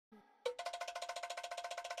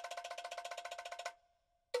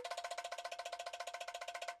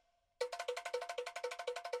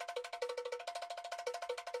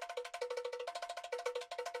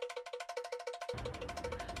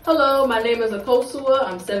Hello, my name is Akosua.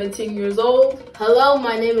 I'm 17 years old. Hello,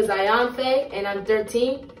 my name is Ayanfe and I'm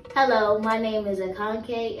 13. Hello, my name is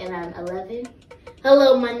Akanke and I'm 11.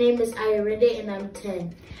 Hello, my name is Ayarinde and I'm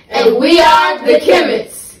 10. And we are the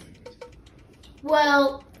Kemits.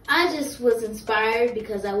 Well, I just was inspired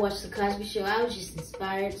because I watched the Cosby Show. I was just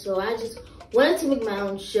inspired, so I just wanted to make my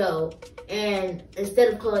own show. And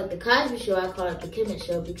instead of calling it the Cosby Show, I call it the Kemit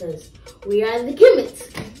Show because we are the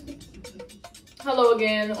Kemits. Hello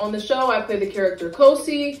again. On the show, I play the character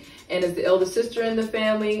Kosi, and as the eldest sister in the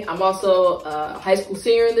family. I'm also a high school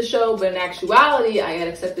senior in the show, but in actuality, I got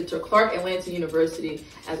accepted to Clark Atlanta University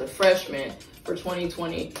as a freshman for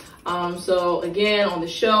 2020. So again, on the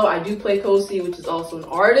show, I do play Kosi, which is also an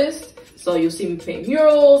artist. So you'll see me paint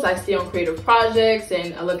murals, I stay on creative projects,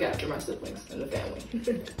 and I look after my siblings and the family.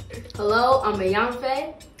 Hello, I'm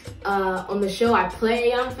Ayanfe. On the show, I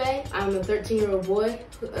play Ayanfe. I'm a 13-year-old boy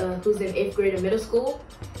who's in 8th grade in middle school.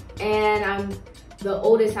 And I'm the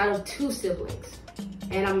oldest out of 2 siblings.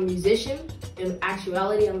 And I'm a musician. In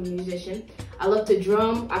actuality, I'm a musician. I love to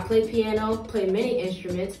drum, I play piano, play many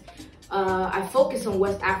instruments. I focus on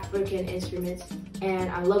West African instruments,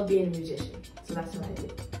 and I love being a musician. So that's what I do.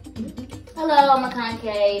 Hello, I'm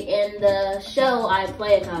Akanke. In the show, I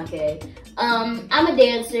play Akanke. I'm a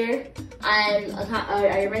dancer. I'm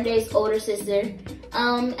Arinde's older sister.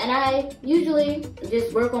 And I usually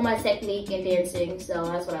just work on my technique in dancing, so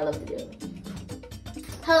that's what I love to do.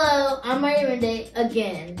 Hello, I'm Arinde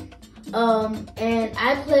again. And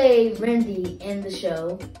I play Rindy in the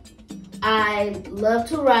show. I love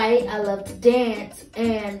to write, I love to dance,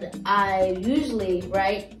 and I usually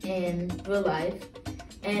write in real life.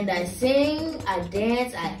 And I sing, I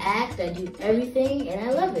dance, I act, I do everything, and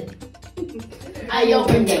I love it. Ayo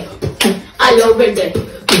Rinde, Ayo Rinde,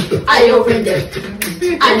 Ayo Rinde,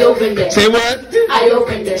 Ayo Rinde. Say what? Ayo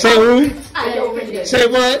Rinde. Say who? Ayo Rinde. Say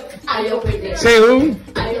what? Ayo Rinde. Say who?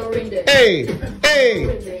 Ayo Rinde. Hey,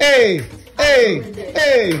 hey, hey, hey,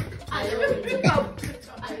 hey. Ayo Rinde.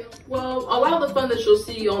 Well, a lot of the fun that you'll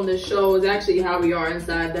see on this show is actually how we are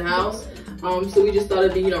inside the house. So we just thought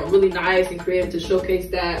it'd be, really nice and creative to showcase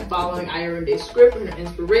that, following Irinde's script and her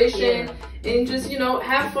inspiration, and just,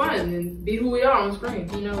 have fun and be who we are on screen.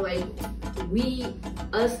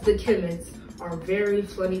 Us the Kemits are very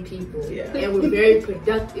funny people, Yeah. and we're very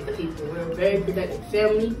productive people. We're a very productive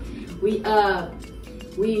family.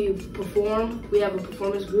 We perform. We have a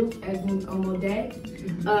performance group as Omo Day,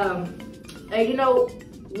 and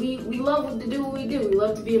we love to do what we do. We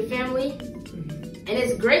love to be a family. And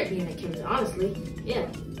it's great being a Kemit, honestly. Yeah.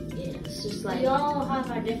 Yeah, it's just like we all have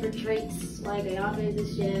our different traits. Like Ayanfe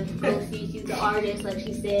is a chef, Kofi, she's the artist, like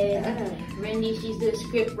she said. Rindy, she's the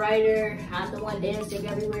script writer. I'm the one dancing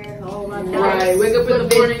everywhere. Oh my God! Right, wake up in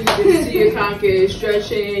the morning, you can see Akanke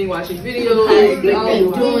stretching, watching videos,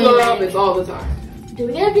 making food up. It's all the time.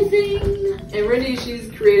 Doing everything. And Rindy, she's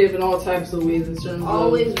creative in all types of ways in terms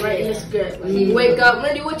Always of writing the script. Like, you wake up,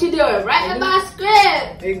 Rindy, what you doing? Writing my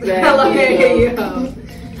script. Exactly.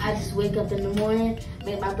 I just wake up in the morning,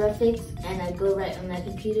 make my breakfast, and I go right on that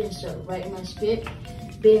computer and start writing my script,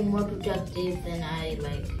 being more productive than I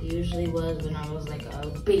usually was when I was like a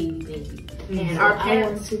baby. And I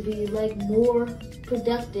want to be more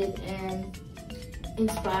productive and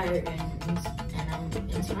inspired, and I'm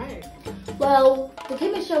inspired. Well, the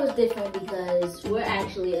Kemit Show is different because we're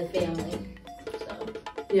actually a family.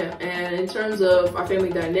 Yeah, and in terms of our family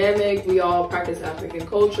dynamic, we all practice African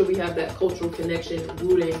culture. We have that cultural connection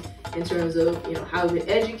rooting in terms of, how we've been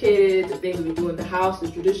educated, the things we do in the house, the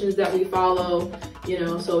traditions that we follow,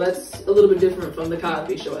 so that's a little bit different from the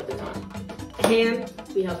Cosby Show at the time. And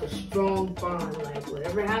we have a strong bond. Like,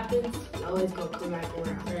 whatever happens, it's always gonna come back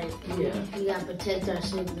around. Right. Yeah. We gotta protect our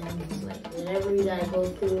siblings. Whatever we gotta go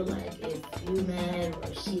through, if you mad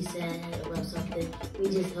or she's sad about something, we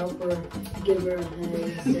just help her, give her a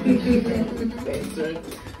hug. Thanks, sir.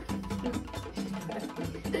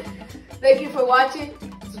 Thank you for watching.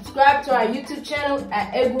 Subscribe to our YouTube channel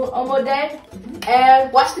at Egwu Omode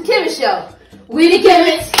and watch the Kemit Show. We the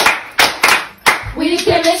Kemits. We the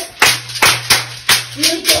Kemits. We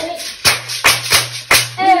the Kemits.